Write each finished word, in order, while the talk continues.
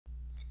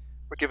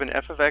We're given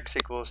f of x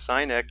equals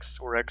sine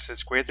x, where x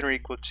is greater than or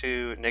equal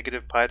to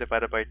negative pi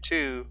divided by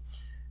 2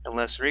 and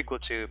less than or equal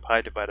to pi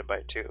divided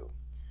by 2.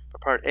 For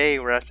part A,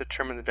 we're asked to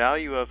determine the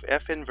value of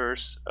f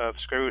inverse of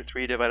square root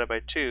 3 divided by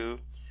 2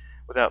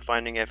 without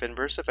finding f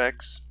inverse of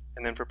x.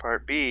 And then for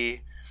part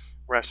B,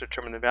 we're asked to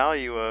determine the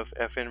value of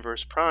f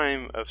inverse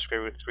prime of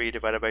square root 3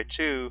 divided by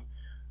 2,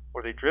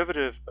 or the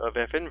derivative of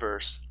f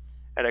inverse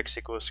at x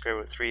equals square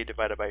root 3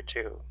 divided by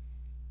 2.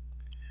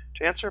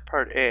 To answer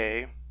part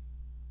A,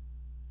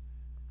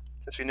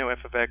 since we know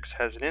f of x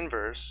has an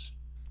inverse,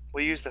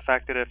 we'll use the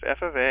fact that if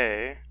f of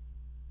a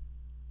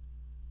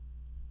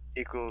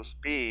equals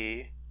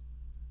b,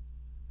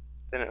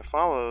 then it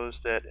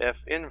follows that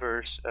f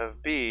inverse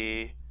of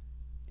b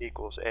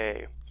equals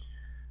a.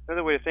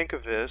 Another way to think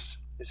of this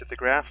is if the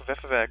graph of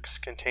f of x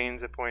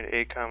contains a point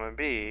a comma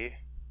b,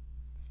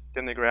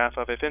 then the graph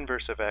of f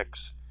inverse of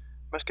x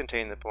must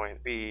contain the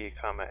point b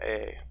comma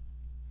a.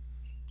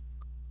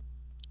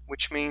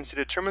 Which means to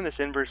determine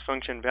this inverse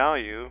function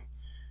value,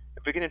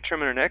 if we can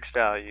determine an x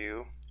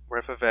value where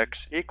f of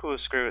x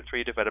equals square root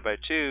 3 divided by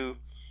 2,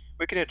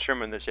 we can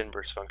determine this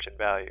inverse function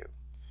value.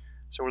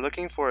 So we're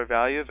looking for a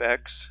value of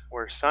x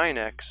where sine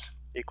x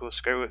equals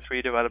square root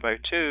 3 divided by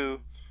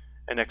 2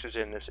 and x is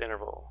in this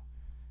interval.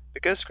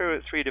 Because square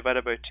root 3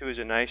 divided by 2 is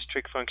a nice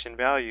trig function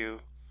value,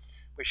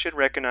 we should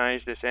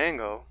recognize this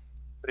angle,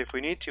 but if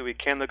we need to, we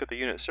can look at the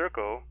unit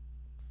circle.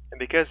 And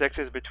because x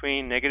is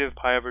between negative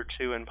pi over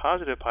 2 and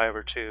positive pi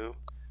over 2,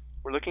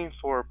 we're looking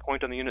for a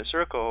point on the unit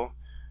circle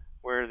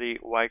where the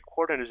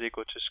y-coordinate is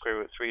equal to square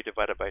root 3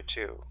 divided by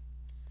 2,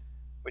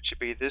 which should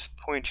be this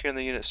point here in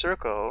the unit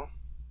circle,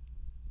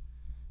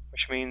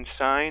 which means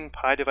sine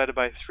pi divided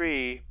by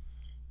 3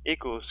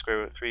 equals square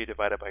root 3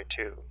 divided by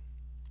 2.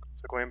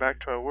 So going back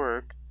to our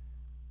work,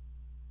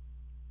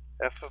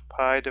 f of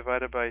pi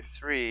divided by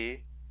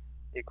 3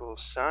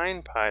 equals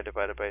sine pi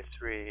divided by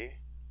 3,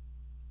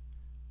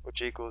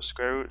 which equals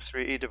square root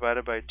 3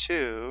 divided by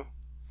 2,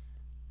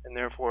 and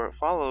therefore it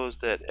follows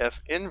that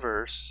f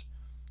inverse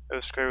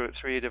of square root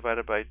 3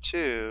 divided by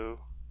 2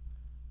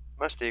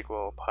 must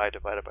equal pi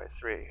divided by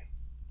 3.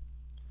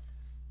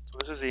 So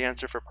this is the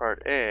answer for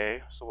part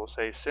A. So we'll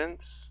say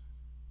since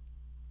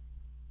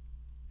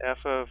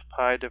f of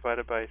pi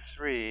divided by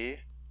 3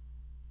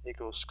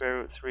 equals square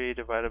root 3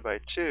 divided by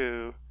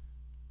 2,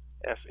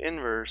 f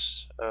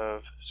inverse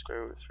of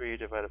square root 3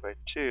 divided by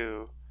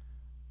 2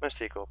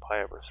 must equal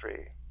pi over 3.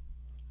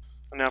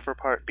 And now for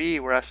part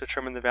B, we're asked to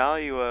determine the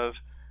value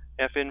of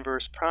f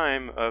inverse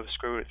prime of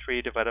square root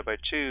 3 divided by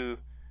 2,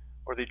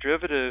 or the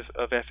derivative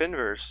of f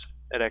inverse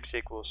at x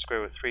equals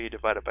square root 3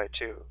 divided by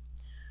 2.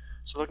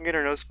 So looking at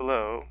our notes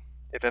below,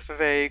 if f of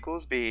a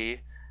equals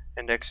b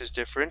and x is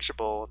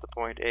differentiable at the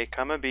point a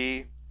comma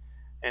b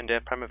and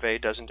f prime of a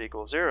doesn't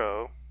equal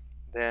 0,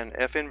 then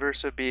f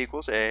inverse of b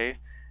equals a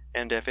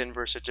and f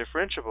inverse is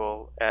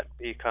differentiable at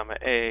b comma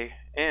a,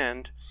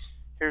 and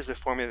here's the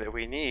formula that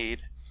we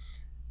need.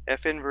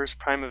 F inverse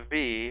prime of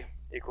b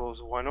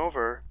equals 1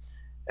 over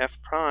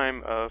f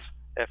prime of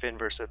f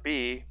inverse of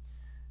b,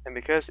 and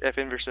because f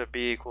inverse of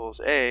b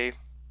equals a,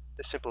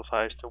 this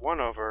simplifies to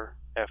 1 over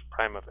f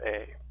prime of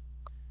a.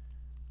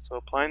 So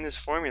applying this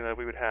formula,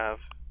 we would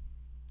have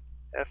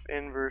f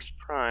inverse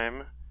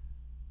prime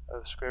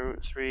of square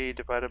root 3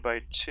 divided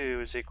by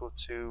 2 is equal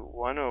to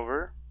 1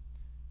 over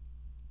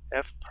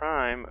f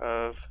prime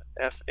of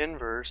f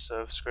inverse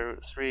of square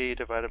root 3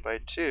 divided by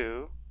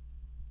 2.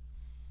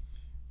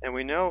 And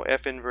we know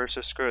f inverse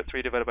of square root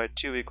 3 divided by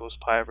 2 equals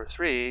pi over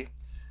 3.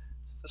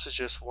 This is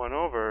just 1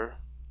 over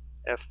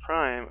f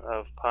prime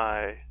of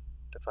pi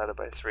divided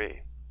by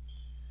 3.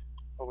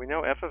 Well, we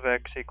know f of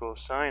x equals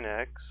sine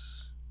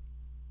x,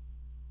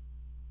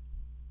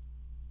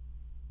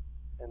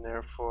 and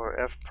therefore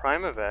f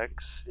prime of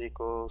x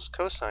equals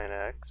cosine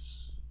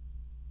x,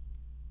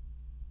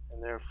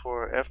 and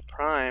therefore f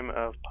prime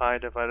of pi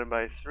divided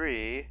by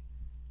 3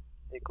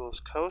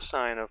 equals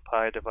cosine of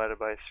pi divided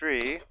by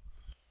 3.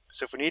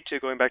 So if we need to,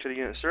 going back to the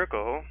unit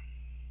circle,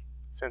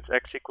 since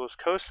x equals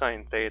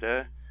cosine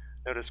theta,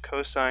 notice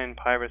cosine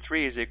pi over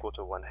 3 is equal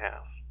to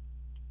 1/2.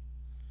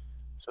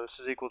 So this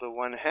is equal to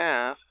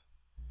 1/2,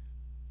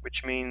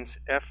 which means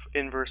f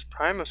inverse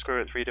prime of square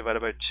root 3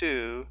 divided by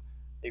 2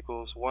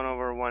 equals 1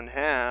 over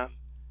 1/2,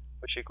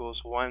 which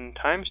equals 1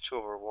 times 2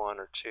 over 1,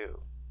 or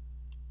 2.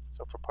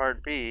 So for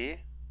part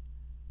B,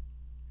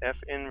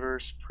 f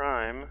inverse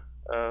prime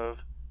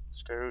of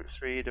square root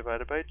 3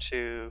 divided by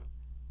 2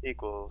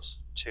 equals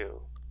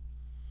 2.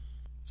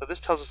 So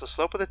this tells us the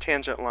slope of the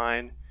tangent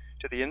line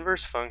to the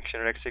inverse function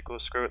at x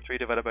equals square root 3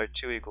 divided by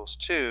 2 equals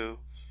 2,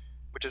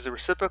 which is the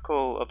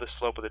reciprocal of the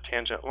slope of the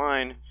tangent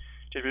line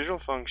to the original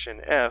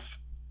function f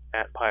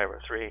at pi over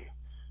 3.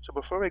 So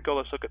before we go,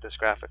 let's look at this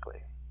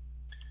graphically.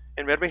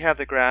 In red we have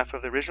the graph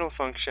of the original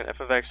function f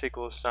of x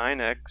equals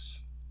sine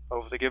x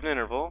over the given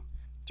interval.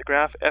 To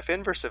graph f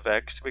inverse of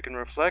x, we can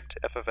reflect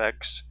f of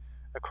x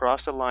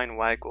across the line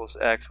y equals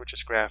x, which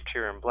is graphed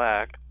here in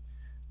black.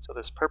 So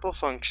this purple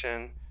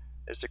function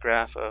is the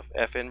graph of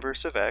f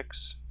inverse of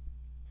x.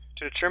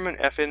 To determine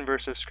f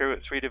inverse of square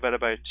root 3 divided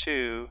by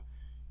 2,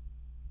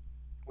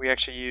 we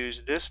actually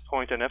used this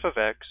point on f of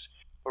x,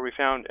 where we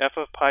found f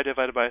of pi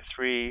divided by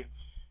 3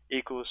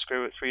 equals square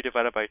root 3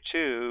 divided by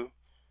 2,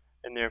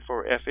 and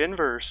therefore f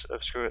inverse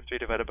of square root 3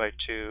 divided by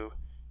 2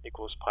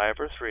 equals pi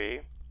over 3.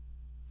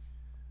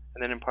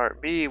 And then in part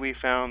B, we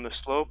found the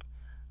slope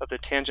of the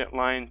tangent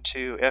line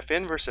to f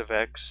inverse of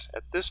x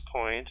at this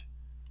point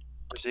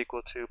is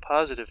equal to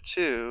positive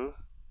 2,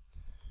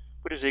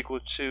 which is equal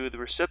to the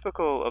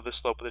reciprocal of the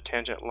slope of the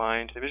tangent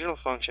line to the original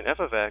function f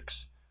of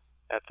x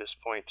at this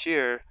point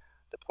here,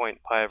 the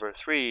point pi over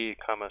 3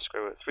 comma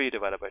square root 3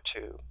 divided by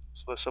 2.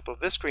 So the slope of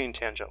this green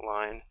tangent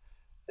line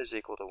is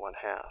equal to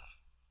 1/2.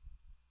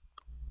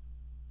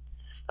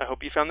 I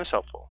hope you found this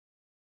helpful.